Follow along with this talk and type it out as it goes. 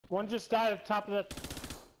One just died at the top of the...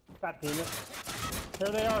 God damn it. There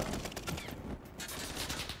they are.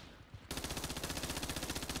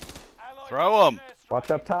 Throw them.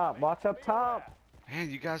 Watch up top. Watch up top. Man,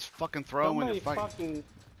 you guys fucking throw when you're fighting.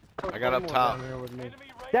 Fucking I got up top. down here with me.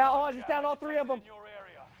 Down. Oh, I just down all three of them.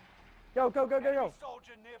 Go, go, go, go, go.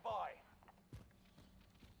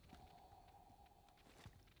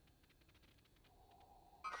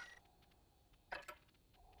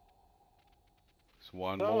 There's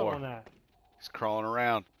one Throw more. on that. He's crawling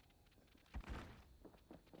around.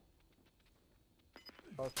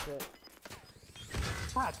 Oh shit.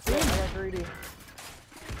 God Damn, damn I it. got greedy.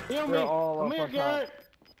 Heal me. They're all Come up here, on top. Garrett.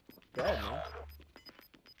 Go ahead, man.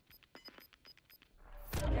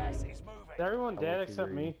 Gas is moving. Is everyone I dead want to except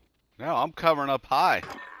read. me? No, I'm covering up high.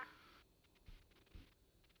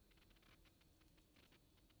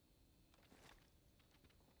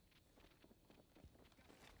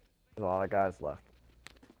 There's a lot of guys left.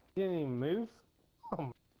 You didn't even move? Oh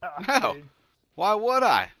my god. No. dude. Why would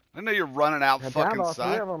I? I know you're running out I downed fucking all three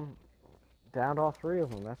side. of them. Downed all three of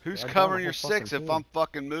them. That's Who's I downed covering the your whole fucking six if team. I'm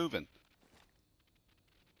fucking moving?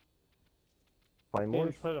 Claymores?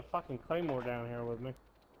 Didn't put a fucking claymore down here with me.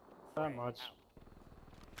 That much.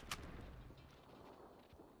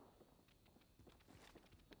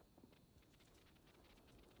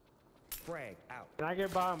 Frag out. Can I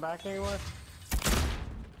get by him back anywhere?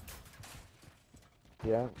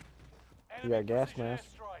 Yeah. You got a gas mask.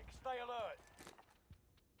 Stay alert.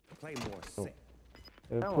 Claymore Oh. set.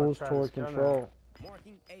 It I wanna pulls try toward this gun control.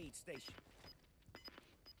 Marking aid station.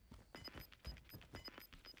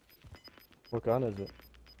 What gun is it?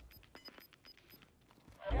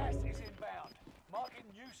 Gas is inbound. Marking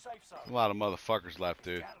new safe zone. A lot of motherfuckers left,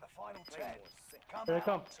 dude. Down to the final 10. Come Here they out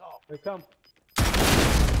come. on top. Here they come.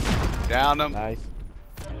 Down them. Nice.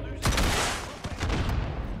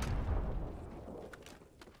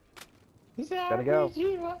 He's out. Gotta go.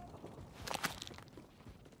 Claymore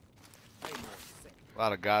set. A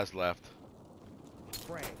lot of guys left.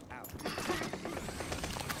 Frag out.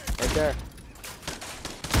 Right there.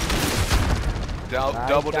 Nice,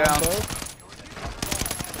 Double down. both.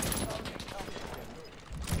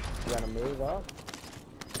 You gotta move up.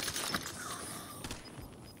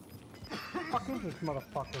 Fuck is this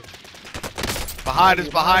motherfucker? Behind us,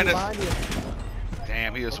 behind us. Behind you.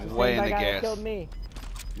 Damn, he is way in the Same guy that gas. killed me.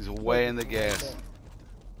 He's way in the gas.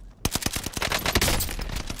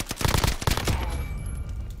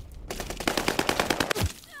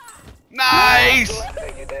 Nice!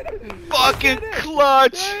 Fucking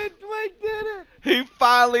clutch! Wait, did it! He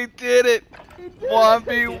finally did it!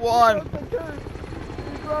 1v1!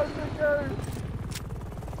 He broke the curse.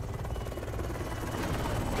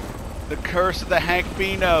 The curse of the Hank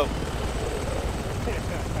Bino.